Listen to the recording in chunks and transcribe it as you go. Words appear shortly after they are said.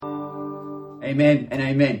Amen and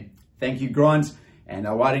amen. Thank you, Grant. And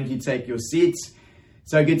why don't you take your seats?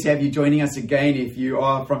 So good to have you joining us again. If you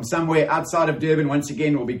are from somewhere outside of Durban, once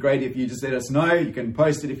again, it will be great if you just let us know. You can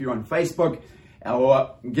post it if you're on Facebook,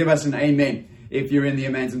 or give us an amen if you're in the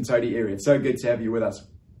Amanzimtoti area. It's so good to have you with us.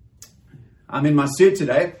 I'm in my suit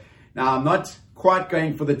today. Now, I'm not quite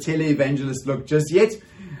going for the televangelist look just yet,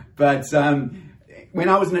 but when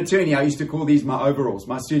I was an attorney, I used to call these my overalls.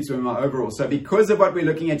 My suits were my overalls. So because of what we're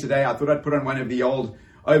looking at today, I thought I'd put on one of the old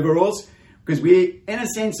overalls, because we, in a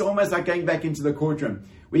sense, almost like going back into the courtroom.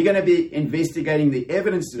 We're going to be investigating the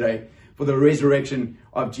evidence today for the resurrection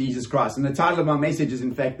of Jesus Christ. And the title of my message is,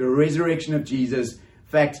 in fact, The Resurrection of Jesus,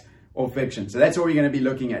 Fact or Fiction. So that's what we're going to be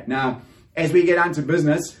looking at. Now, as we get on to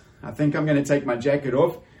business, I think I'm going to take my jacket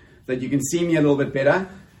off so that you can see me a little bit better,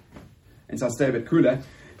 and so I'll stay a bit cooler.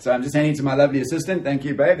 So I'm just handing to my lovely assistant. Thank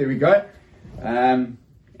you, babe. There we go. And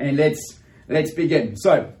let's begin.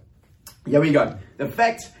 So here we go. The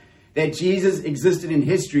fact that Jesus existed in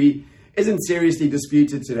history isn't seriously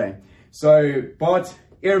disputed today. So Bart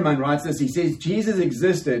Ehrman writes this. He says, Jesus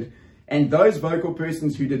existed, and those vocal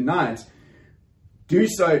persons who deny it do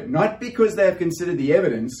so not because they have considered the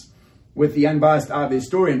evidence with the unbiased eye of the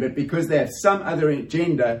historian, but because they have some other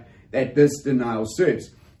agenda that this denial serves.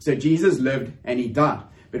 So Jesus lived and he died.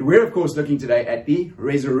 But we're, of course, looking today at the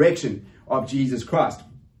resurrection of Jesus Christ.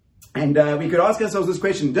 And we could ask ourselves this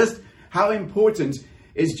question, just how important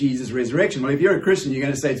is Jesus' resurrection? Well, if you're a Christian, you're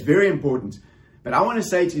going to say it's very important. But I want to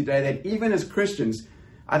say to you today that even as Christians,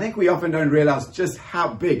 I think we often don't realize just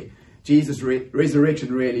how big Jesus'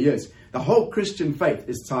 resurrection really is. The whole Christian faith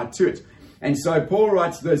is tied to it. And so Paul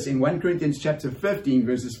writes this in 1 Corinthians chapter 15,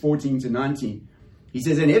 verses 14 to 19. He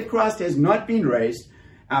says, and if Christ has not been raised,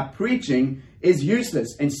 our preaching is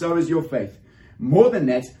useless, and so is your faith. More than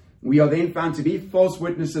that, we are then found to be false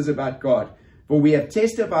witnesses about God. For we have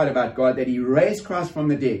testified about God that he raised Christ from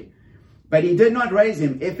the dead. But he did not raise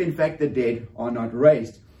him if in fact the dead are not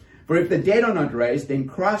raised. For if the dead are not raised, then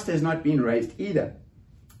Christ has not been raised either.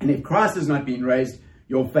 And if Christ has not been raised,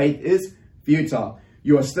 your faith is futile.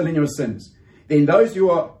 You are still in your sins. Then those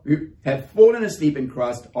who have fallen asleep in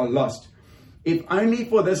Christ are lost. If only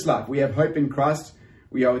for this life we have hope in Christ,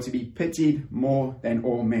 we are to be pitied more than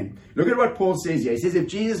all men. Look at what Paul says here. He says, if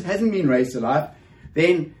Jesus hasn't been raised to life,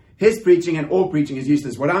 then his preaching and all preaching is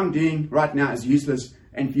useless. What I'm doing right now is useless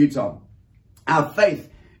and futile. Our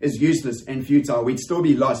faith is useless and futile. We'd still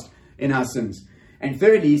be lost in our sins. And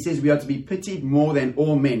thirdly, he says we are to be pitied more than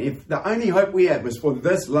all men. If the only hope we had was for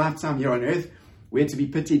this lifetime here on earth, we're to be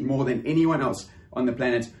pitied more than anyone else on the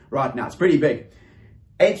planet right now. It's pretty big.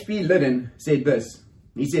 H.P. Liddon said this.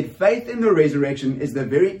 He said, faith in the resurrection is the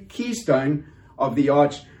very keystone of the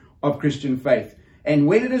arch of Christian faith. And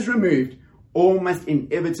when it is removed, all must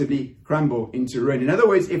inevitably crumble into ruin. In other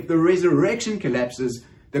words, if the resurrection collapses,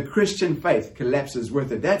 the Christian faith collapses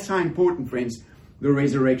with it. That's how important, friends, the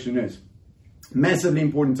resurrection is. Massively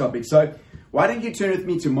important topic. So why don't you turn with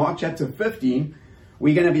me to Mark chapter 15.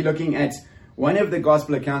 We're going to be looking at one of the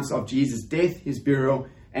gospel accounts of Jesus' death, his burial,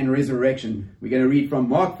 and resurrection. We're going to read from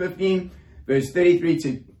Mark 15, verse 33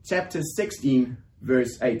 to chapter 16,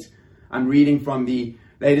 verse 8. I'm reading from the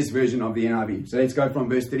latest version of the NIV. So let's go from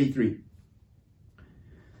verse 33.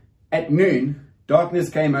 At noon, darkness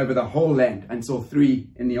came over the whole land until 3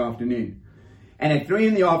 in the afternoon. And at 3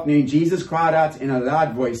 in the afternoon, Jesus cried out in a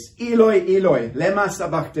loud voice, Eloi, Eloi, lema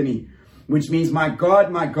sabachthani, which means, my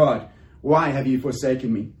God, why have you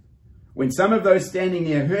forsaken me? When some of those standing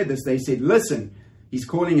near heard this, they said, listen, he's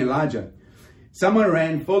calling Elijah. Someone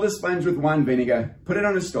ran, filled a sponge with wine vinegar, put it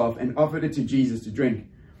on a staff, and offered it to Jesus to drink.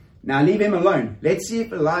 Now leave him alone. Let's see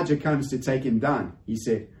if Elijah comes to take him down, he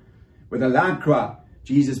said. With a loud cry,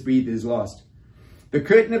 Jesus breathed his last. The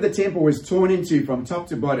curtain of the temple was torn in two from top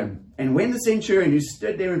to bottom. And when the centurion who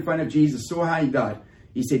stood there in front of Jesus saw how he died,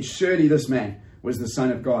 he said, surely this man was the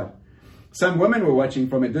Son of God. Some women were watching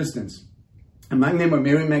from a distance. Among them were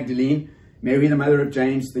Mary Magdalene, Mary the mother of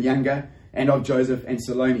James the younger, and of Joseph and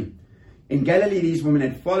Salome. In Galilee, these women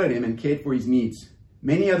had followed him and cared for his needs.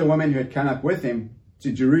 Many other women who had come up with him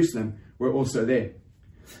to Jerusalem were also there.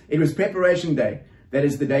 It was preparation day, that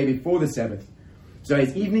is the day before the Sabbath. So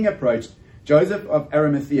as evening approached, Joseph of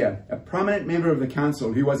Arimathea, a prominent member of the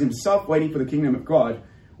council who was himself waiting for the kingdom of God,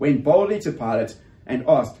 went boldly to Pilate and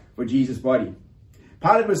asked for Jesus' body.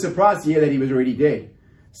 Pilate was surprised to hear that he was already dead.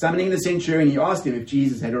 Summoning the centurion, he asked him if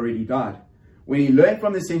Jesus had already died. When he learned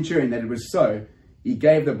from the centurion that it was so, he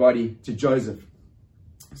gave the body to Joseph.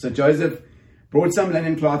 So Joseph brought some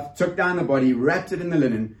linen cloth, took down the body, wrapped it in the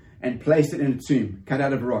linen, and placed it in a tomb cut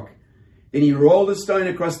out of rock. Then he rolled a stone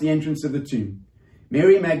across the entrance of the tomb.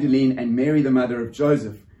 Mary Magdalene and Mary, the mother of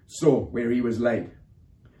Joseph, saw where he was laid.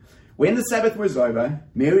 When the Sabbath was over,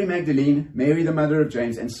 Mary Magdalene, Mary the mother of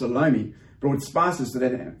James, and Salome brought spices so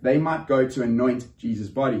that they might go to anoint Jesus'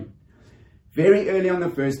 body. Very early on the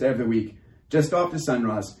first day of the week, just after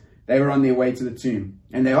sunrise, they were on their way to the tomb,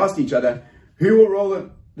 and they asked each other, "Who will roll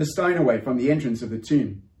the stone away from the entrance of the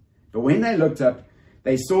tomb?" But when they looked up,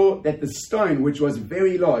 they saw that the stone, which was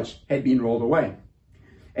very large, had been rolled away.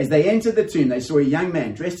 As they entered the tomb, they saw a young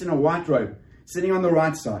man dressed in a white robe, sitting on the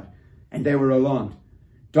right side, and they were alarmed.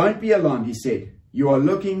 "Don't be alarmed," he said. "You are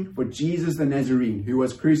looking for Jesus the Nazarene, who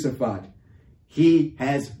was crucified. He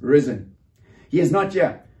has risen. He is not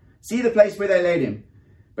here. See the place where they laid him.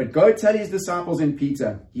 But go tell his disciples and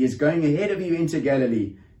Peter, he is going ahead of you into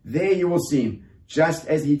Galilee. There you will see him, just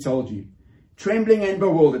as he told you." Trembling and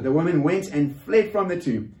bewildered, the women went and fled from the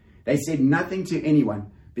tomb. They said nothing to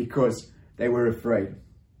anyone because they were afraid.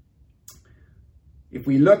 If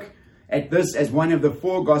we look at this as one of the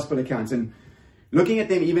 4 gospel accounts, and looking at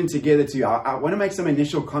them even together too, I want to make some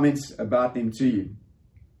initial comments about them to you.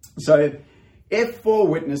 So, if 4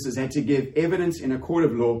 witnesses had to give evidence in a court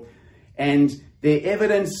of law, and their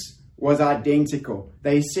evidence was identical,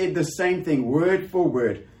 they said the same thing word for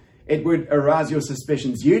word, it would arouse your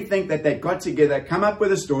suspicions. You'd think that they got together, come up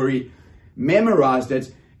with a story, memorized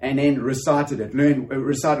it, and then recited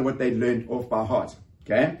what they'd learned off by heart.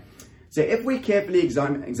 Okay? So if we carefully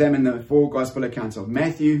examine the 4 gospel accounts of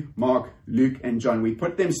Matthew, Mark, Luke, and John, we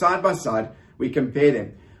put them side by side, we compare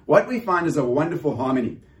them. What we find is a wonderful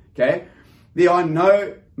harmony. Okay? There are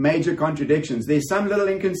no major contradictions. There's some little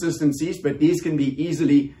inconsistencies, but these can be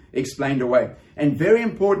easily explained away. And very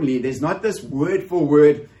importantly, there's not this word for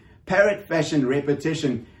word, parrot fashion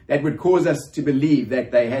repetition that would cause us to believe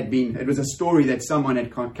that it was a story that someone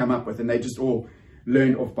had come up with and they just all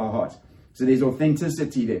learned off by heart. So there's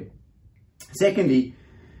authenticity there. Secondly,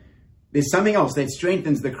 there's something else that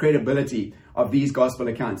strengthens the credibility of these gospel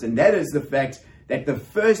accounts, and that is the fact that the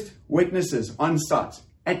first witnesses on site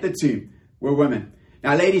at the tomb were women.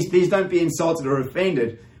 Now, ladies, please don't be insulted or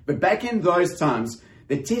offended, but back in those times,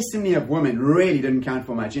 the testimony of women really didn't count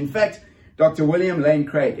for much. In fact, Dr. William Lane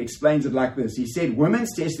Craig explains it like this. He said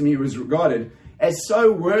women's testimony was regarded as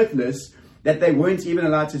so worthless that they weren't even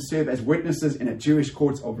allowed to serve as witnesses in a Jewish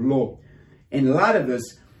court of law. In light of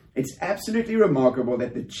this, it's absolutely remarkable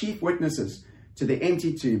that the chief witnesses to the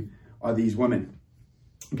empty tomb are these women.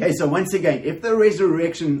 Okay, so once again, if the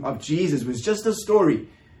resurrection of Jesus was just a story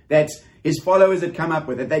that his followers had come up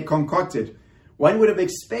with, that they concocted, one would have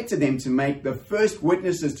expected them to make the first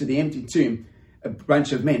witnesses to the empty tomb a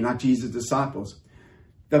bunch of men like Jesus' disciples.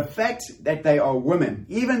 The fact that they are women,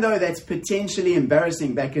 even though that's potentially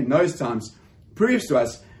embarrassing back in those times, proves to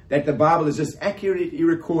us that the Bible is just accurately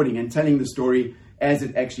recording and telling the story as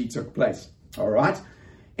it actually took place. All right?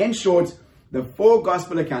 In short, the 4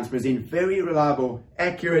 gospel accounts present very reliable,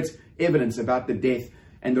 accurate evidence about the death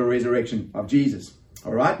and the resurrection of Jesus.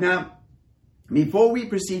 All right? Now, before we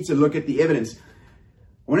proceed to look at the evidence,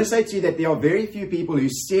 I want to say to you that there are very few people who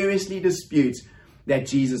seriously dispute that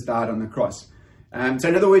Jesus died on the cross. So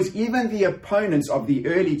in other words, even the opponents of the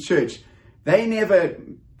early church, they never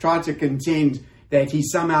tried to contend that he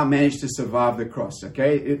somehow managed to survive the cross.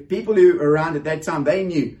 Okay, people who were around at that time, they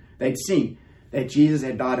knew, they'd seen that Jesus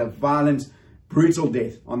had died a violent, brutal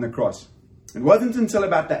death on the cross. It wasn't until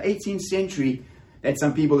about the 18th century that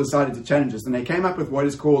some people decided to challenge this, and they came up with what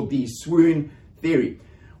is called the swoon theory.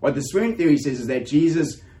 What the swoon theory says is that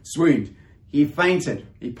Jesus swooned. He fainted.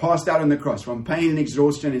 He passed out on the cross from pain and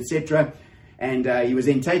exhaustion, etc. And he was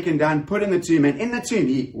then taken down, put in the tomb, and in the tomb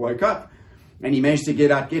he woke up. And he managed to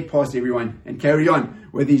get out, get past everyone, and carry on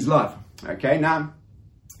with his life. Okay, now,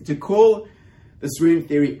 to call the swoon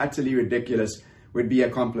theory utterly ridiculous would be a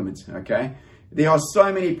compliment. Okay, there are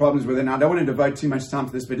so many problems with it. Now, I don't want to devote too much time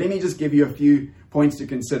to this, but let me just give you a few points to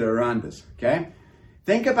consider around this. Okay,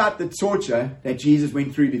 think about the torture that Jesus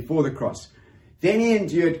went through before the cross. Then he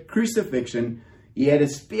endured crucifixion. He had a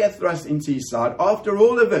spear thrust into his side. After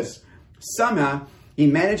all of this, somehow he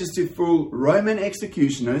manages to fool Roman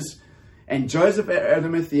executioners and Joseph of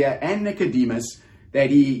Arimathea and Nicodemus that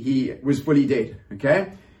he was fully dead.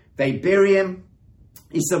 Okay? They bury him.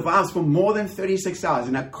 He survives for more than 36 hours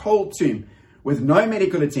in a cold tomb with no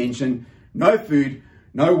medical attention, no food,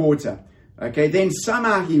 no water. Okay? Then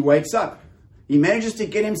somehow he wakes up. He manages to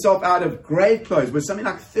get himself out of grave clothes with something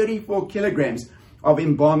like 34 kilograms of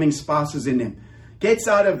embalming spices in them. Gets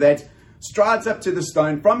out of that, strides up to the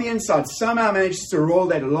stone from the inside, somehow manages to roll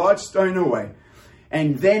that large stone away,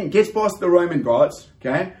 and then gets past the Roman guards,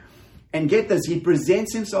 okay? And get this, he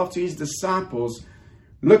presents himself to his disciples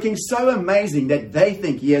looking so amazing that they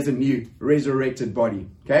think he has a new resurrected body,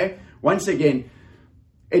 okay? Once again,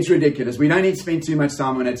 It's ridiculous. We don't need to spend too much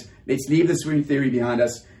time on it. Let's leave the swoon theory behind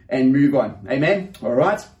us and move on. Amen? All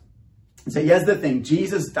right? So here's the thing.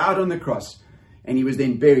 Jesus died on the cross, and he was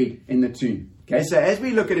then buried in the tomb. Okay, so as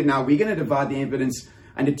we look at it now, we're going to divide the evidence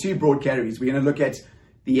under two broad categories. We're going to look at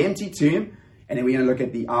the empty tomb, and then we're going to look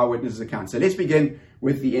at the eyewitness account. So let's begin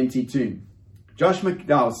with the empty tomb. Josh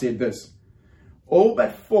McDowell said this: all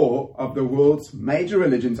but 4 of the world's major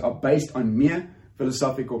religions are based on mere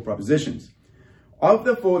philosophical propositions. Of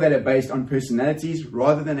the 4 that are based on personalities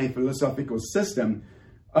rather than a philosophical system,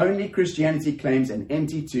 only Christianity claims an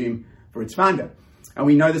empty tomb for its founder. And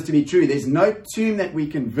we know this to be true. There's no tomb that we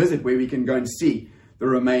can visit where we can go and see the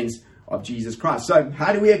remains of Jesus Christ. So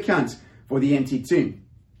how do we account for the empty tomb?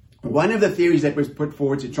 One of the theories that was put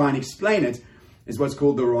forward to try and explain it is what's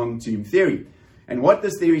called the wrong tomb theory. And what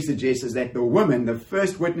this theory suggests is that the women, the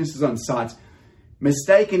first witnesses on site,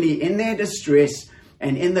 mistakenly, in their distress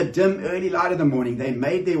and in the dim early light of the morning, they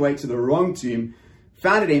made their way to the wrong tomb,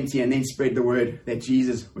 found it empty, and then spread the word that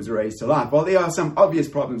Jesus was raised to life. Well, there are some obvious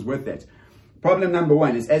problems with that. Problem number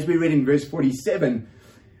 1 is, as we read in verse 47,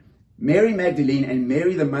 Mary Magdalene and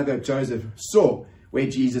Mary, the mother of Joseph, saw where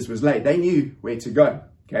Jesus was laid. They knew where to go.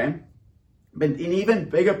 Okay? But an even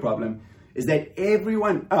bigger problem is that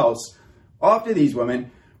everyone else, after these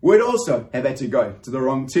women, would also have had to go to the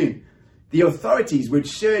wrong tomb. The authorities would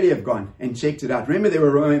surely have gone and checked it out. Remember, there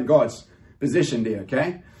were Roman guards positioned there,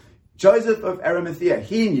 okay? Joseph of Arimathea,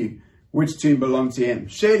 he knew which tomb belonged to him.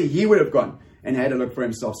 Surely he would have gone and had a look for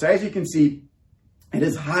himself. So as you can see, it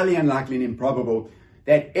is highly unlikely and improbable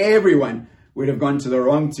that everyone would have gone to the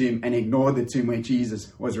wrong tomb and ignored the tomb where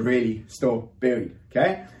Jesus was really still buried,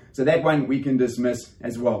 okay? So that one we can dismiss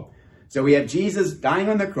as well. So we have Jesus dying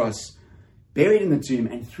on the cross, buried in the tomb,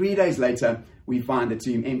 and 3 days later, we find the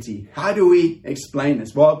tomb empty. How do we explain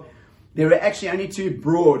this? Well, there are actually only 2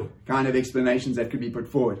 broad kind of explanations that could be put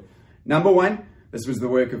forward. Number 1, this was the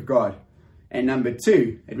work of God. And number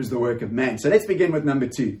 2, it was the work of man. So let's begin with number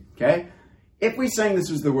 2, okay? If we're saying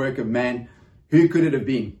this was the work of man, who could it have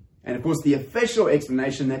been? And of course, the official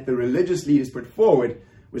explanation that the religious leaders put forward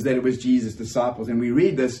was that it was Jesus' disciples. And we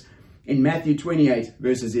read this in Matthew 28,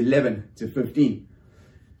 verses 11 to 15.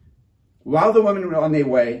 While the women were on their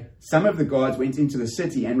way, some of the guards went into the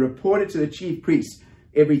city and reported to the chief priests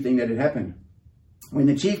everything that had happened. When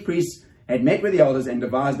the chief priests had met with the elders and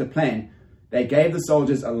devised a plan, they gave the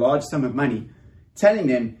soldiers a large sum of money, telling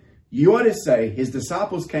them, "You are to say, his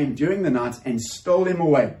disciples came during the night and stole him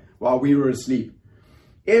away while we were asleep.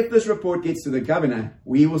 If this report gets to the governor,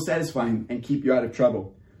 we will satisfy him and keep you out of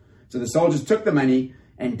trouble." So the soldiers took the money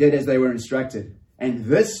and did as they were instructed. And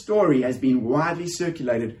this story has been widely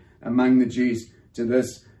circulated among the Jews to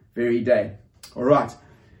this very day. All right,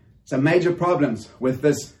 some major problems with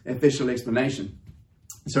this official explanation.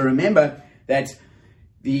 So remember that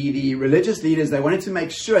the religious leaders, they wanted to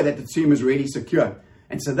make sure that the tomb was really secure.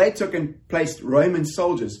 And so they took and placed Roman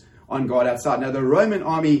soldiers on guard outside. Now, the Roman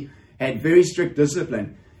army had very strict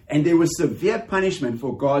discipline, and there was severe punishment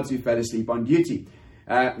for guards who fell asleep on duty.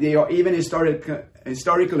 There are even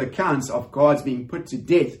historical accounts of guards being put to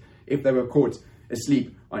death if they were caught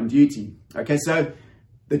asleep on duty. Okay, so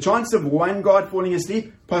the chance of one guard falling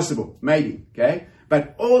asleep, possible, maybe, okay?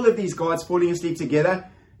 But all of these guards falling asleep together,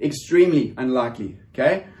 extremely unlikely,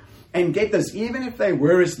 okay? And get this, even if they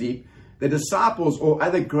were asleep, the disciples or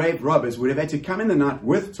other grave robbers would have had to come in the night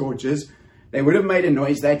with torches. They would have made a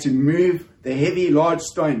noise. They had to move the heavy, large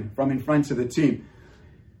stone from in front of the tomb.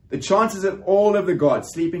 The chances of all of the guards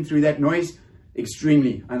sleeping through that noise,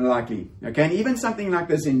 extremely unlikely, okay? And even something like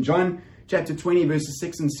this in John chapter 20, verses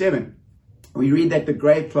 6 and 7, we read that the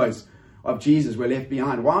grave clothes of Jesus were left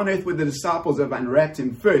behind. Why on earth would the disciples have unwrapped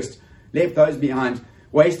him first, left those behind,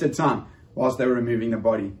 wasted time whilst they were removing the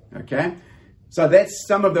body, okay? So that's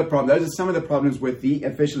some of the problems. Those are some of the problems with the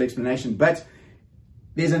official explanation. But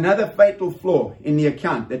there's another fatal flaw in the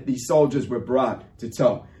account that these soldiers were bribed to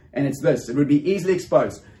tell. And it's this: it would be easily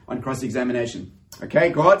exposed on cross-examination. Okay,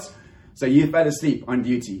 guards, so you fell asleep on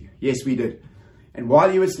duty. Yes, we did. And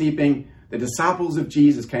while you were sleeping, the disciples of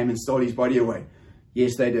Jesus came and stole his body away.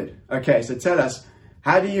 Yes, they did. Okay, so tell us,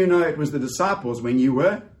 how do you know it was the disciples when you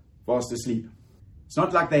were fast asleep? It's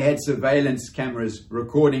not like they had surveillance cameras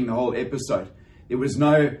recording the whole episode. There was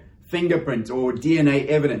no fingerprint or DNA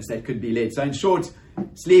evidence that could be led. So in short,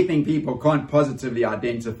 sleeping people can't positively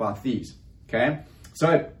identify thieves. Okay,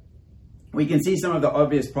 so we can see some of the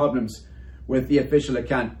obvious problems with the official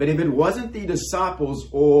account. But if it wasn't the disciples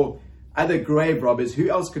or other grave robbers, who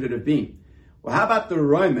else could it have been? Well, how about the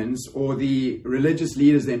Romans or the religious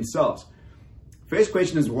leaders themselves? First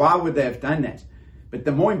question is, why would they have done that? But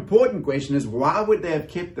the more important question is, why would they have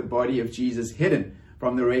kept the body of Jesus hidden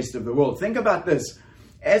from the rest of the world. Think about this.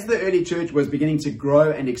 As the early church was beginning to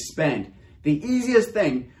grow and expand, the easiest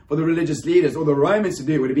thing for the religious leaders or the Romans to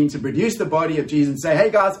do would have been to produce the body of Jesus and say, hey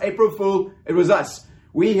guys, April Fool, it was us.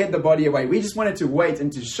 We hid the body away. We just wanted to wait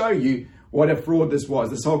and to show you what a fraud this was,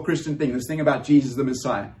 this whole Christian thing, this thing about Jesus the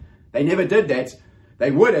Messiah. They never did that. They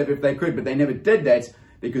would have if they could, but they never did that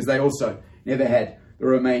because they also never had the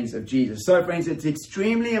remains of Jesus. So friends, it's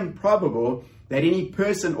extremely improbable that any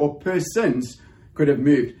person or persons could have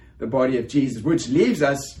moved the body of Jesus, which leaves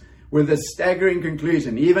us with a staggering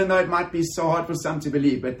conclusion, even though it might be so hard for some to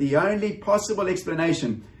believe. But the only possible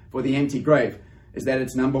explanation for the empty grave is that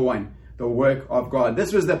it's, number one, the work of God.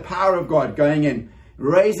 This was the power of God going in,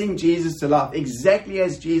 raising Jesus to life, exactly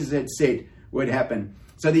as Jesus had said would happen.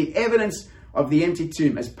 So the evidence of the empty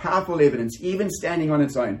tomb is powerful evidence, even standing on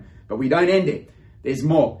its own. But we don't end it. There's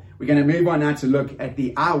more. We're going to move on now to look at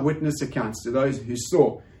the eyewitness accounts to those who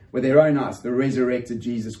saw with their own eyes the resurrected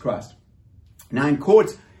Jesus Christ. Now in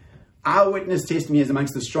court, eyewitness testimony is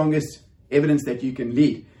amongst the strongest evidence that you can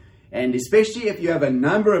lead. And especially if you have a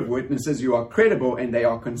number of witnesses who are credible and they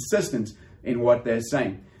are consistent in what they're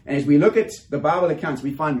saying. And as we look at the Bible accounts,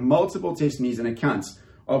 we find multiple testimonies and accounts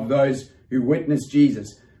of those who witnessed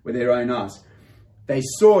Jesus with their own eyes. They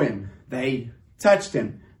saw him, they touched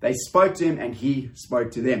him, they spoke to him, and he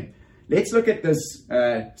spoke to them. Let's look at this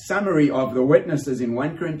summary of the witnesses in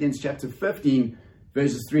 1 Corinthians chapter 15,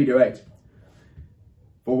 verses 3 to 8.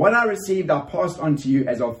 For what I received, I passed on to you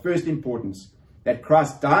as of first importance, that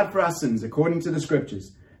Christ died for our sins according to the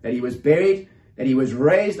Scriptures, that he was buried, that he was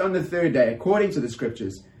raised on the third day according to the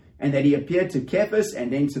Scriptures, and that he appeared to Cephas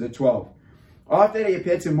and then to the 12. After that, he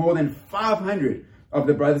appeared to more than 500 of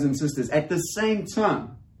the brothers and sisters at the same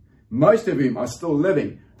time, most of whom are still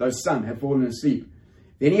living, though some have fallen asleep.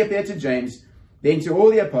 Then he appeared to James, then to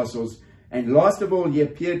all the apostles, and last of all, he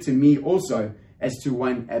appeared to me also as to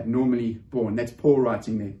one abnormally born. That's Paul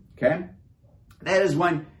writing there, okay? That is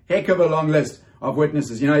one heck of a long list of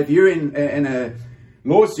witnesses. You know, if you're in a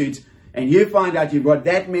lawsuit and you find out you've got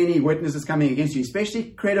that many witnesses coming against you,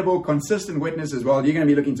 especially credible, consistent witnesses, well, you're going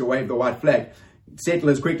to be looking to wave the white flag. Settle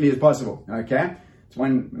as quickly as possible, okay? It's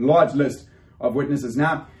one large list of witnesses.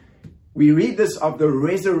 Now, we read this of the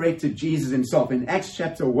resurrected Jesus himself. In Acts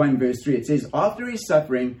chapter 1, verse 3, it says, after his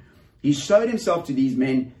suffering, he showed himself to these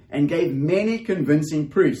men and gave many convincing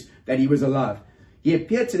proofs that he was alive. He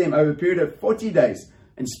appeared to them over a period of 40 days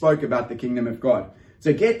and spoke about the kingdom of God.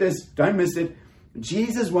 So get this, don't miss it.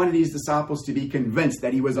 Jesus wanted his disciples to be convinced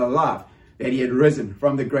that he was alive, that he had risen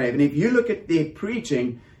from the grave. And if you look at their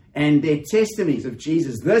preaching and their testimonies of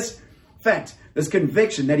Jesus, this fact, this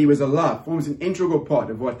conviction that he was alive forms an integral part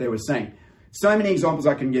of what they were saying. So many examples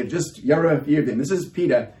I can give, just here are a few of them. This is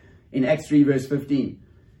Peter in Acts 3 verse 15.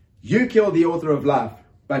 You killed the author of life,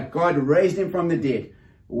 but God raised him from the dead.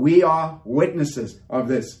 We are witnesses of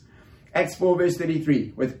this. Acts 4 verse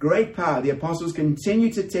 33. With great power, the apostles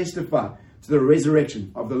continue to testify to the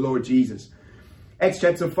resurrection of the Lord Jesus. Acts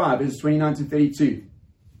chapter 5 verses 29 to 32.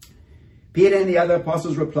 Peter and the other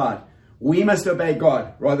apostles replied, we must obey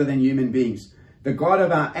God rather than human beings. The God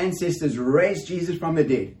of our ancestors raised Jesus from the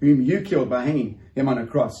dead, whom you killed by hanging him on a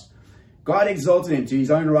cross. God exalted him to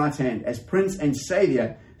his own right hand as Prince and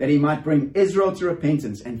Savior, that he might bring Israel to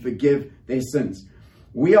repentance and forgive their sins.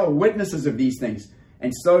 We are witnesses of these things,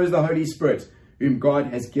 and so is the Holy Spirit, whom God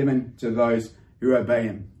has given to those who obey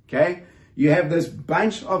him. Okay? You have this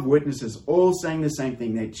bunch of witnesses all saying the same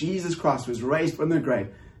thing, that Jesus Christ was raised from the grave,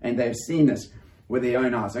 and they've seen this with their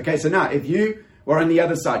own eyes. Okay, so now if you are on the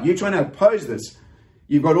other side, you're trying to oppose this,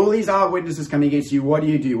 you've got all these eyewitnesses coming against you, what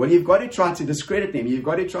do? Well, you've got to try to discredit them. You've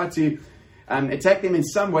got to try to attack them in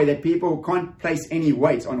some way that people can't place any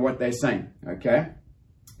weight on what they're saying, okay?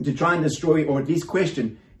 To try and destroy or at least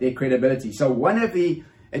question their credibility. So one of the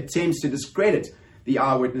attempts to discredit the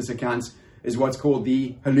eyewitness accounts is what's called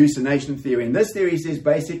the hallucination theory. And this theory says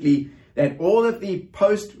basically that all of the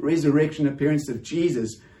post-resurrection appearances of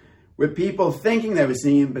Jesus were people thinking they were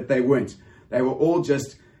seeing him, but they weren't. They were all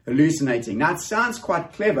just hallucinating. Now, it sounds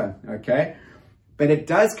quite clever, okay? But it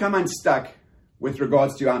does come unstuck with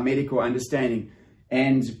regards to our medical understanding.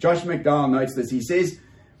 And Josh McDowell notes this. He says,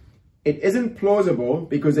 it isn't plausible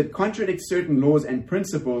because it contradicts certain laws and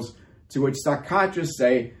principles to which psychiatrists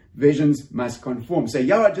say visions must conform. So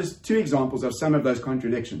here are just two examples of some of those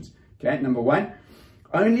contradictions. Okay, number one,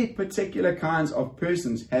 only particular kinds of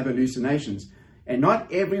persons have hallucinations. And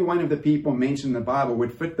not every one of the people mentioned in the Bible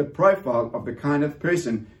would fit the profile of the kind of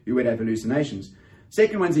person who would have hallucinations.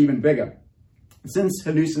 Second one's even bigger. Since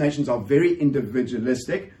hallucinations are very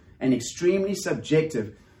individualistic and extremely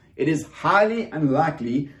subjective, it is highly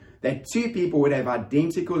unlikely that two people would have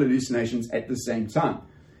identical hallucinations at the same time.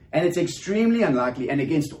 And it's extremely unlikely and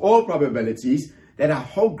against all probabilities that a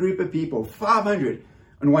whole group of people, 500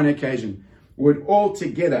 on one occasion, would all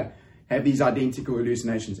together have these identical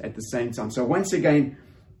hallucinations at the same time. So once again,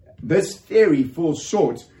 this theory falls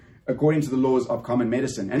short according to the laws of common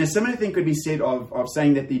medicine. And a similar thing could be said of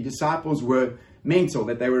saying that the disciples were mental,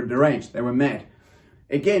 that they were deranged, they were mad.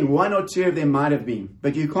 Again, one or two of them might have been,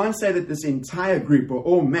 but you can't say that this entire group were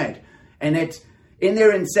all mad and that in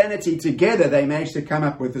their insanity together they managed to come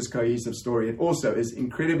up with this cohesive story. It also is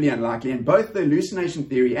incredibly unlikely, and both the hallucination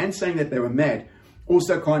theory and saying that they were mad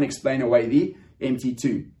also can't explain away the empty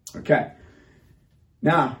tomb. Okay,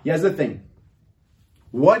 now here's the thing.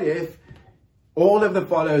 What if all of the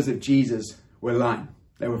followers of Jesus were lying?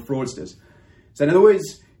 They were fraudsters. So in other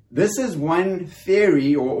words, this is one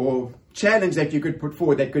theory or challenge that you could put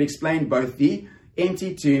forward that could explain both the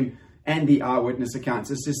empty tomb and the eyewitness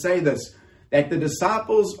accounts, is to say this, that the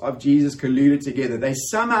disciples of Jesus colluded together. They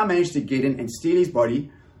somehow managed to get in and steal his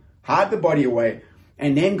body, hide the body away,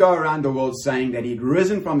 and then go around the world saying that he'd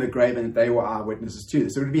risen from the grave and that they were eyewitnesses to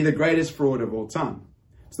this. It would be the greatest fraud of all time.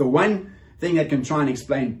 It's the one thing that can try and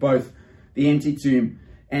explain both the empty tomb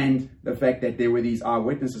and the fact that there were these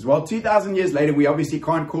eyewitnesses. Well, 2,000 years later, we obviously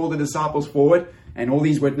can't call the disciples forward and all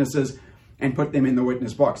these witnesses and put them in the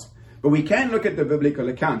witness box. But we can look at the biblical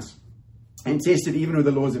accounts and test it even with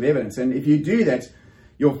the laws of evidence. And if you do that,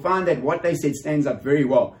 you'll find that what they said stands up very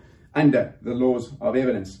well under the laws of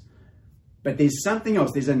evidence. But there's something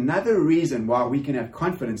else. There's another reason why we can have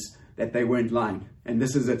confidence that they weren't lying. And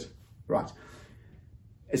this is it. Right.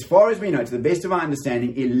 As far as we know, to the best of our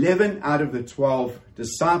understanding, 11 out of the 12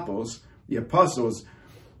 disciples, the apostles,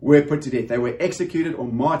 were put to death. They were executed or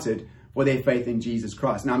martyred for their faith in Jesus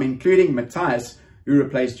Christ. Now, I'm including Matthias, who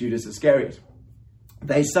replaced Judas Iscariot.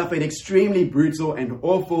 They suffered extremely brutal and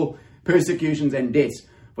awful persecutions and deaths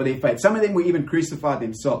for their faith. Some of them were even crucified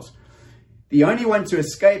themselves. The only one to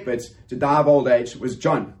escape it, to die of old age, was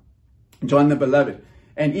John the Beloved.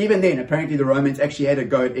 And even then, apparently the Romans actually had a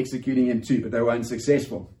go at executing him too, but they were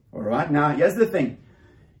unsuccessful. All right, now here's the thing.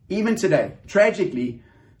 Even today, tragically,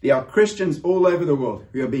 there are Christians all over the world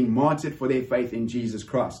who are being martyred for their faith in Jesus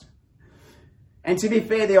Christ. And to be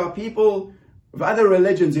fair, there are people of other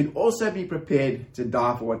religions who'd also be prepared to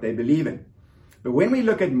die for what they believe in. But when we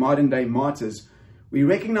look at modern day martyrs, we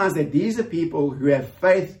recognize that these are people who have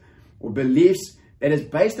faith or beliefs that is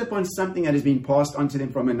based upon something that has been passed on to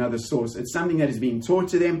them from another source. It's something that is being taught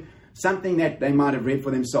to them, something that they might have read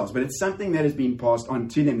for themselves, but it's something that has been passed on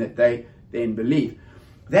to them that they then believe.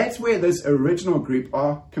 That's where this original group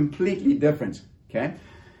are completely different, okay?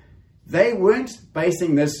 They weren't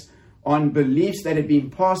basing this on beliefs that had been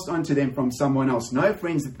passed on to them from someone else. No,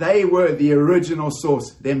 friends, they were the original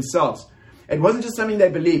source themselves. It wasn't just something they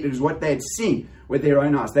believed, it was what they had seen with their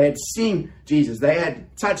own eyes. They had seen Jesus, they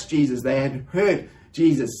had touched Jesus, they had heard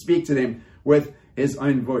Jesus speak to them with his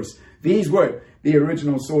own voice. These were the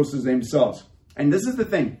original sources themselves. And this is the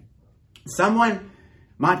thing. Someone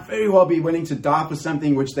might very well be willing to die for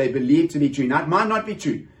something which they believe to be true. Now, it might not be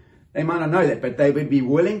true. They might not know that, but they would be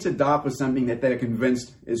willing to die for something that they're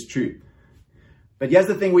convinced is true. But here's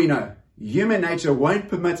the thing we know. Human nature won't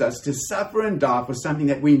permit us to suffer and die for something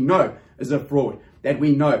that we know is a fraud, that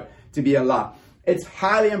we know to be a lie. It's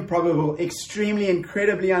highly improbable, extremely,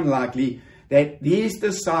 incredibly unlikely that these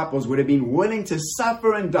disciples would have been willing to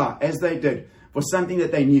suffer and die as they did for something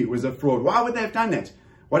that they knew was a fraud. Why would they have done that?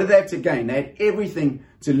 What did they have to gain? They had everything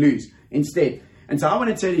to lose instead. And so I want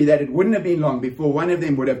to tell you that it wouldn't have been long before one of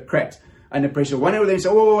them would have cracked under pressure. One of them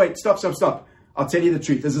said, oh, wait, stop. I'll tell you the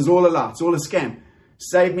truth. This is all a lie. It's all a scam.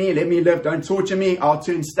 Save me, let me live. Don't torture me. I'll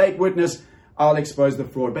turn state witness. I'll expose the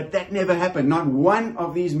fraud. But that never happened. Not one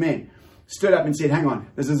of these men stood up and said, hang on,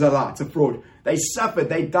 this is a lie. It's a fraud. They suffered.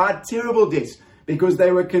 They died terrible deaths because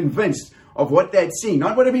they were convinced of what they'd seen.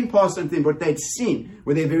 Not what had been passed on to them, but they'd seen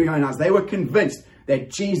with their very own eyes. They were convinced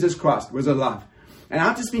that Jesus Christ was alive. And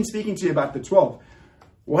I've just been speaking to you about the 12.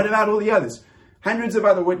 What about all the others? Hundreds of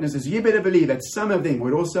other witnesses. You better believe that some of them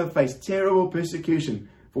would also face terrible persecution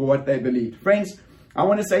for what they believed. Friends, I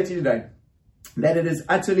want to say to you today that it is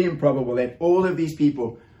utterly improbable that all of these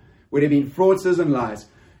people would have been fraudsters and liars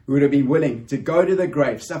who would have been willing to go to the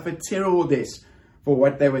grave, suffer terrible deaths for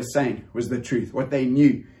what they were saying was the truth, what they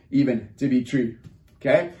knew even to be true.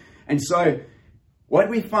 Okay? And so what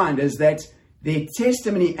we find is that their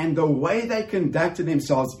testimony and the way they conducted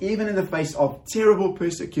themselves, even in the face of terrible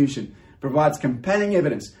persecution, provides compelling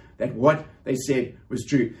evidence that what they said was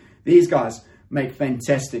true. These guys make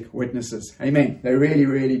fantastic witnesses. Amen. They really,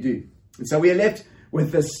 really do. And so we are left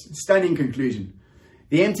with this stunning conclusion.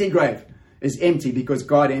 The empty grave is empty because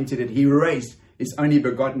God emptied it. He raised his only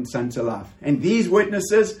begotten Son to life. And these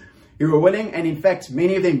witnesses who were willing, and in fact,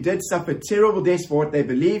 many of them did suffer terrible deaths for what they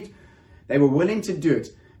believed, they were willing to do it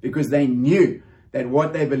because they knew that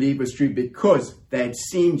what they believed was true, because they had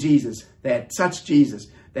seen Jesus, they had touched Jesus,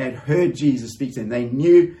 they had heard Jesus speak to them. They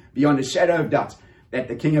knew beyond a shadow of doubt that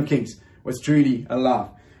the King of Kings was truly alive.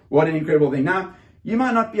 What an incredible thing. Now, you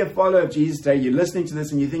might not be a follower of Jesus today. You're listening to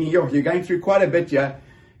this and you're thinking, you're going through quite a bit here,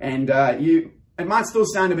 and it might still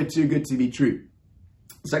sound a bit too good to be true.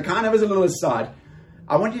 So kind of as a little aside,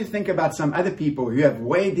 I want you to think about some other people who have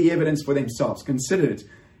weighed the evidence for themselves, considered it,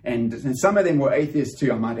 and some of them were atheists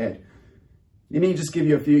too, I might add. Let me just give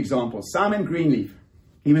you a few examples. Simon Greenleaf,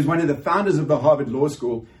 he was one of the founders of the Harvard Law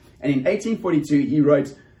School, and in 1842 he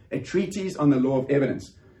wrote a treatise on the law of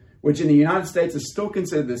evidence, which in the United States is still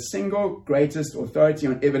considered the single greatest authority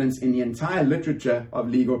on evidence in the entire literature of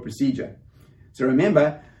legal procedure. So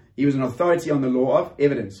remember, he was an authority on the law of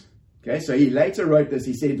evidence. Okay, so he later wrote this.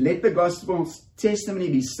 He said, "Let the gospel's testimony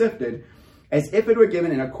be sifted as if it were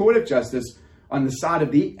given in a court of justice on the side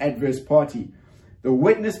of the adverse party, the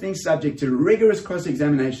witness being subject to rigorous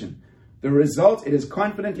cross-examination. The result, it is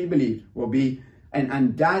confidently believed, will be an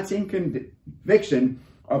undoubting conviction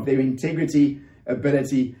of their integrity,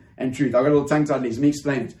 ability, and truth." I got a little tongue-tied. Let me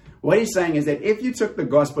explain it. What he's saying is that if you took the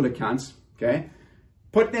gospel accounts, okay,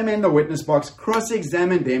 put them in the witness box,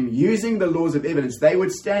 cross-examined them using the laws of evidence, they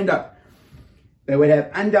would stand up. They would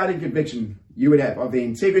have undoubted conviction, you would have, of their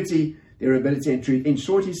integrity, their ability, and truth. In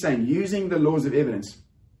short, he's saying, using the laws of evidence,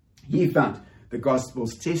 he found the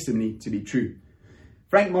gospel's testimony to be true.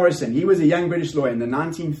 Frank Morrison, he was a young British lawyer in the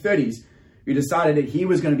 1930s who decided that he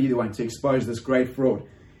was going to be the one to expose this great fraud,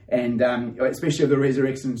 and especially the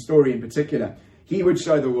resurrection story in particular. He would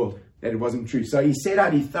show the world that it wasn't true. So he set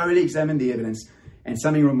out, he thoroughly examined the evidence, and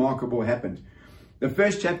something remarkable happened. The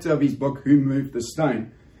first chapter of his book, Who Moved the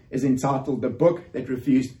Stone, is entitled The Book That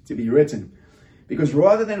Refused to Be Written. Because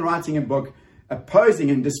rather than writing a book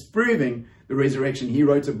opposing and disproving the resurrection, he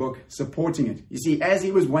wrote a book supporting it. You see, as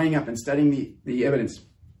he was weighing up and studying the evidence,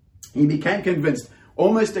 he became convinced,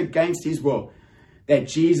 almost against his will, that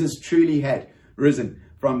Jesus truly had risen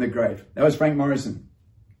from the grave. That was Frank Morrison.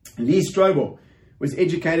 Lee Strobel was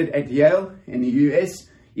educated at Yale in the US.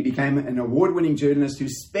 He became an award-winning journalist who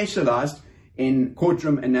specialized in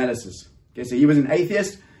courtroom analysis. Okay, so he was an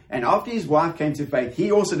atheist, and after his wife came to faith,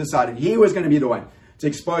 he also decided he was going to be the one to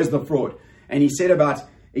expose the fraud. And he set about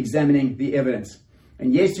examining the evidence.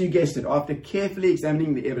 And yes, you guessed it, after carefully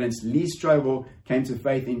examining the evidence, Lee Strobel came to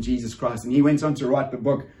faith in Jesus Christ. And he went on to write the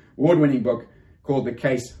book, award-winning book, called The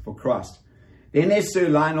Case for Christ. Then there's Sir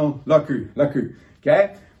Lionel Locu,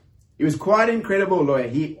 okay? He was quite an incredible lawyer.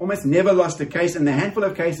 He almost never lost a case, and the handful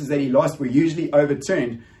of cases that he lost were usually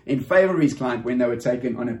overturned in favor of his client when they were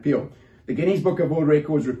taken on appeal. The Guinness Book of World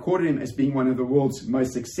Records recorded him as being one of the world's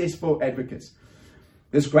most successful advocates.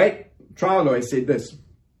 This great trial lawyer said this,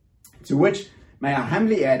 to which, may I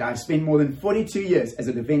humbly add, I've spent more than 42 years as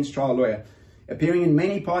a defense trial lawyer, appearing in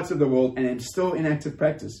many parts of the world, and am still in active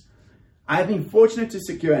practice. I have been fortunate to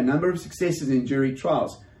secure a number of successes in jury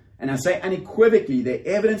trials, and I say unequivocally the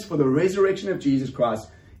evidence for the resurrection of Jesus Christ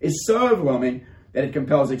is so overwhelming that it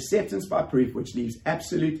compels acceptance by proof, which leaves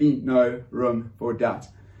absolutely no room for doubt.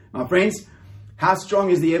 My friends, how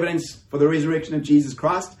strong is the evidence for the resurrection of Jesus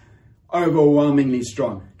Christ? Overwhelmingly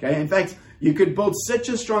strong. Okay. In fact, you could build such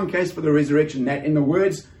a strong case for the resurrection that, in the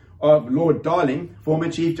words of Lord Darling,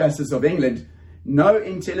 former Chief Justice of England, no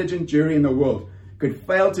intelligent jury in the world could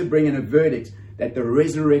fail to bring in a verdict that the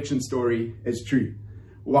resurrection story is true.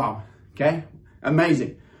 Wow. Okay.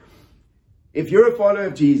 Amazing. If you're a follower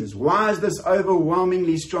of Jesus, why is this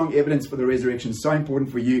overwhelmingly strong evidence for the resurrection so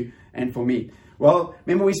important for you and for me? Well,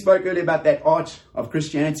 remember we spoke earlier about that arch of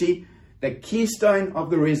Christianity? The keystone of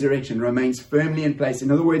the resurrection remains firmly in place.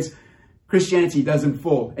 In other words, Christianity doesn't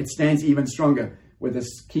fall. It stands even stronger with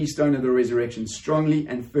this keystone of the resurrection strongly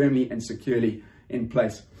and firmly and securely in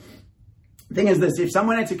place. The thing is this, if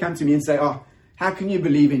someone had to come to me and say, "Oh, how can you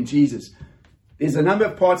believe in Jesus?" There's a number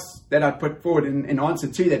of parts that I put forward in answer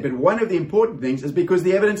to that, but one of the important things is because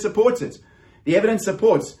the evidence supports it. The evidence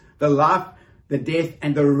supports the life, the death,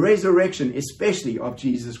 and the resurrection, especially of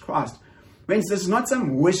Jesus Christ. Friends, this is not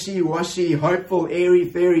some wishy-washy, hopeful,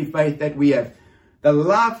 airy-fairy faith that we have. The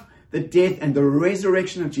life, the death, and the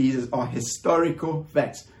resurrection of Jesus are historical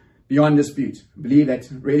facts beyond dispute. I believe that,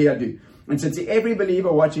 really I do. And so to every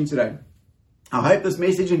believer watching today, I hope this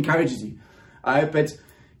message encourages you. I hope it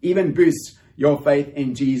even boosts your faith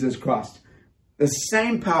in Jesus Christ. The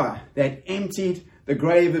same power that emptied the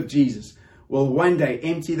grave of Jesus will one day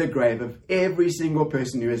empty the grave of every single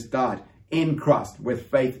person who has died in Christ, with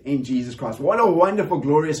faith in Jesus Christ. What a wonderful,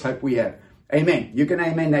 glorious hope we have. Amen. You can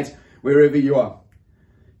amen that wherever you are.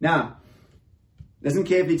 Now, listen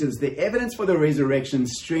carefully to this. The evidence for the resurrection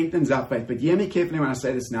strengthens our faith. But hear me carefully when I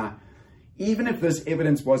say this now. Even if this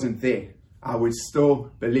evidence wasn't there, I would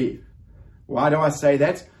still believe. Why do I say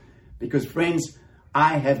that? Because, friends,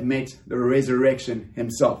 I have met the resurrection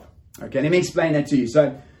himself. Okay, let me explain that to you.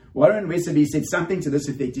 So, Warren Wiersbe said something to this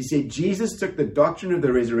effect. He said, Jesus took the doctrine of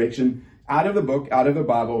the resurrection out of the book, out of the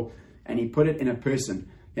Bible, and he put it in a person,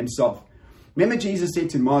 himself. Remember, Jesus said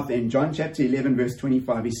to Martha in John chapter 11, verse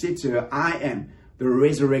 25, he said to her, I am the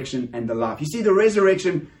resurrection and the life. You see, the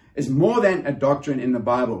resurrection is more than a doctrine in the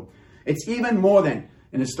Bible. It's even more than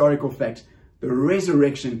an historical fact. The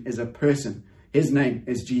resurrection is a person. His name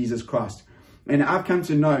is Jesus Christ. And I've come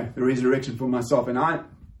to know the resurrection for myself. And I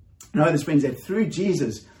know this, friends, that through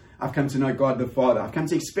Jesus, I've come to know God the Father. I've come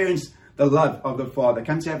to experience the love of the Father. I've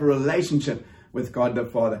come to have a relationship with God the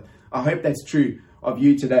Father. I hope that's true of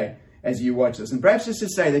you today as you watch this. And perhaps just to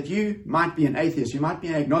say that you might be an atheist, you might be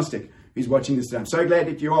an agnostic who's watching this today. I'm so glad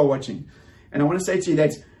that you are watching. And I want to say to you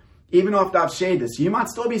that even after I've shared this, you might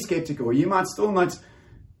still be skeptical. You might still not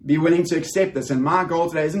be willing to accept this. And my goal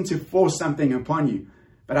today isn't to force something upon you.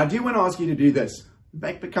 But I do want to ask you to do this.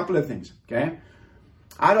 Make a couple of things, okay?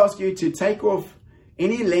 I'd ask you to take off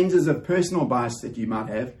any lenses of personal bias that you might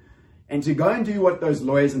have and to go and do what those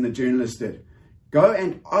lawyers and the journalists did. Go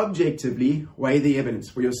and objectively weigh the evidence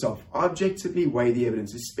for yourself. Objectively weigh the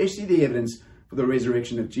evidence, especially the evidence for the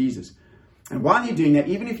resurrection of Jesus. And while you're doing that,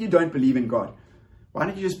 even if you don't believe in God, why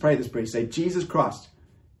don't you just pray this prayer? Say, Jesus Christ,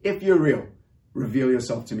 if you're real, reveal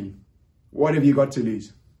yourself to me. What have you got to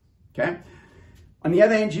lose? Okay? On the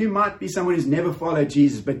other hand, you might be someone who's never followed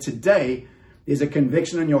Jesus, but today there's a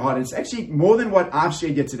conviction in your heart. And it's actually more than what I've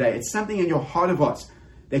shared here today. It's something in your heart of hearts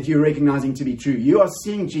that you're recognizing to be true. You are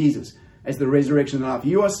seeing Jesus as the resurrection and life.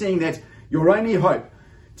 You are seeing that your only hope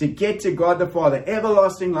to get to God the Father,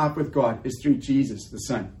 everlasting life with God, is through Jesus the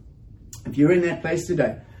Son. If you're in that place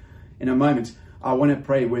today, in a moment, I want to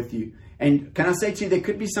pray with you. And can I say to you, there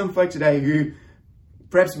could be some folk today who,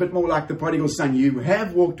 perhaps a bit more like the prodigal son, you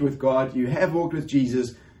have walked with God, you have walked with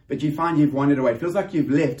Jesus, but you find you've wandered away. It feels like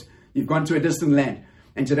you've left, you've gone to a distant land,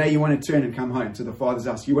 and today you want to turn and come home to the Father's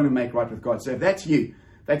house. You want to make right with God. So if that's you,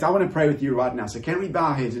 in fact, I want to pray with you right now. So can we bow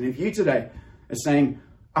our heads? And if you today are saying,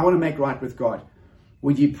 I want to make right with God,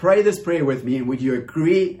 would you pray this prayer with me, and would you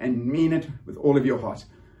agree and mean it with all of your heart?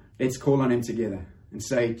 Let's call on him together and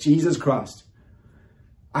say, Jesus Christ,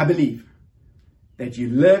 I believe that you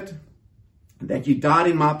lived, that you died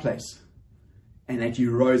in my place, and that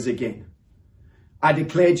you rose again. I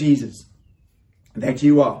declare, Jesus, that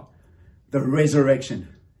you are the resurrection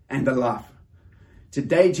and the life.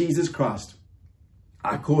 Today, Jesus Christ,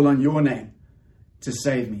 I call on your name to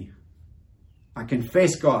save me. I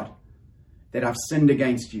confess, God, that I've sinned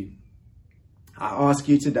against you. I ask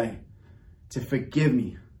you today to forgive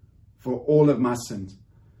me for all of my sins.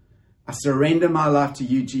 I surrender my life to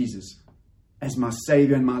you, Jesus, as my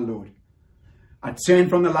Savior and my Lord. I turn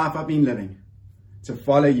from the life I've been living to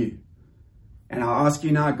follow you. And I ask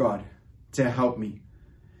you now, God, to help me.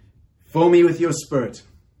 Fill me with your Spirit.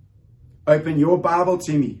 Open your Bible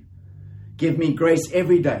to me. Give me grace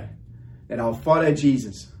every day that I'll follow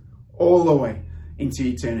Jesus all the way into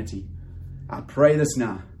eternity. I pray this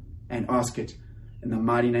now and ask it in the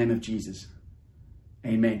mighty name of Jesus.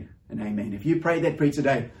 Amen and amen. If you prayed that prayer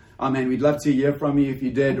today, amen, we'd love to hear from you if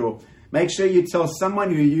you did, or make sure you tell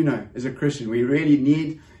someone who you know is a Christian. We really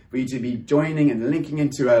need for you to be joining and linking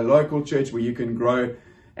into a local church where you can grow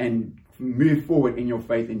and move forward in your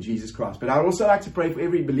faith in Jesus Christ. But I'd also like to pray for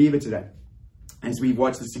every believer today as we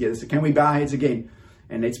watch this together. So can we bow our heads again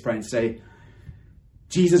and let's pray and say,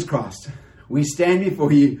 Jesus Christ, we stand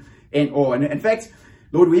before you in awe. And in fact,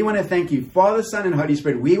 Lord, we want to thank you, Father, Son, and Holy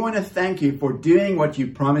Spirit. We want to thank you for doing what you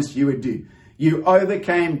promised you would do. You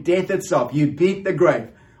overcame death itself. You beat the grave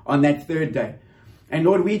on that third day. And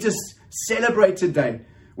Lord, we just celebrate today.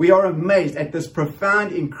 We are amazed at this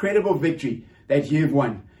profound, incredible victory that you've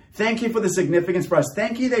won. Thank you for the significance for us.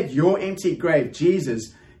 Thank you that your empty grave,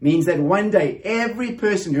 Jesus, means that one day every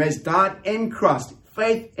person who has died in Christ,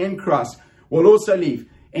 faith in Christ, will also leave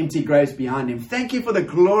empty graves behind him. Thank you for the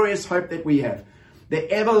glorious hope that we have,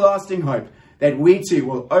 the everlasting hope that we too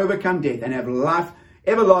will overcome death and have life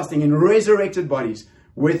everlasting in resurrected bodies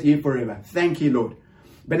with you forever. Thank you, Lord.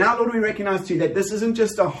 But now, Lord, we recognize too that this isn't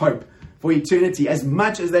just a hope for eternity, as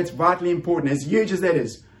much as that's vitally important, as huge as that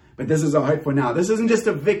is. But this is a hope for now. This isn't just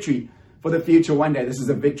a victory for the future one day. This is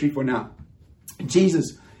a victory for now.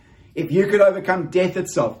 Jesus, if you could overcome death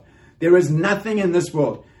itself, there is nothing in this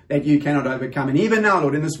world that you cannot overcome. And even now,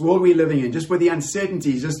 Lord, in this world we're living in, just with the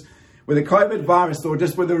uncertainties, just with the COVID virus, Lord,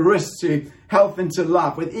 just with the risks to health and to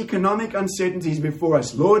life, with economic uncertainties before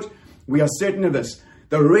us, Lord, we are certain of this.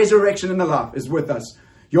 The resurrection and the life is with us.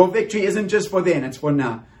 Your victory isn't just for then, it's for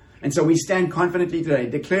now. And so we stand confidently today,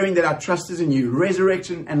 declaring that our trust is in you,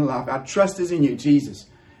 resurrection and life. Our trust is in you, Jesus.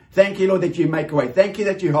 Thank you, Lord, that you make a way. Thank you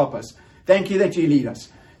that you help us. Thank you that you lead us.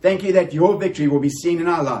 Thank you that your victory will be seen in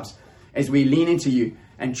our lives as we lean into you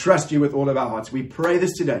and trust you with all of our hearts. We pray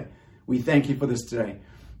this today. We thank you for this today.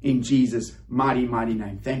 In Jesus' mighty, mighty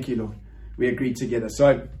name. Thank you, Lord. We agree together.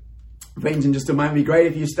 So, friends, in just a moment, it'd be great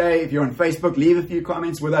if you stay. If you're on Facebook, leave a few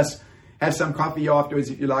comments with us. Have some coffee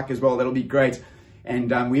afterwards if you like as well. That'll be great.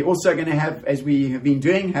 And we're also going to have, as we have been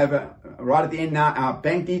doing, right at the end now, our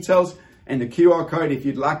bank details and the QR code if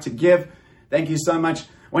you'd like to give. Thank you so much. I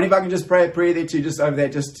wonder if I can just pray a prayer there too, just over there.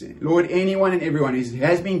 Just, Lord, anyone and everyone who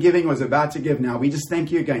has been giving or is about to give now, we just thank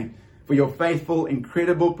you again for your faithful,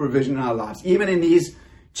 incredible provision in our lives. Even in these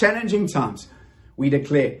challenging times, we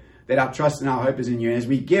declare that our trust and our hope is in you. And as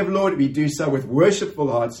we give, Lord, we do so with worshipful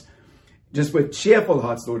hearts, just with cheerful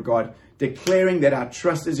hearts, Lord God, declaring that our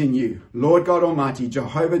trust is in you. Lord God Almighty,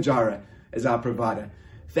 Jehovah Jireh is our provider.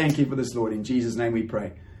 Thank you for this, Lord. In Jesus' name we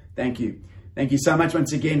pray. Thank you. Thank you so much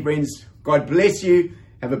once again, friends. God bless you.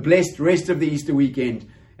 Have a blessed rest of the Easter weekend.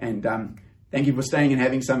 And thank you for staying and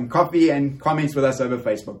having some coffee and comments with us over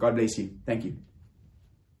Facebook. God bless you. Thank you.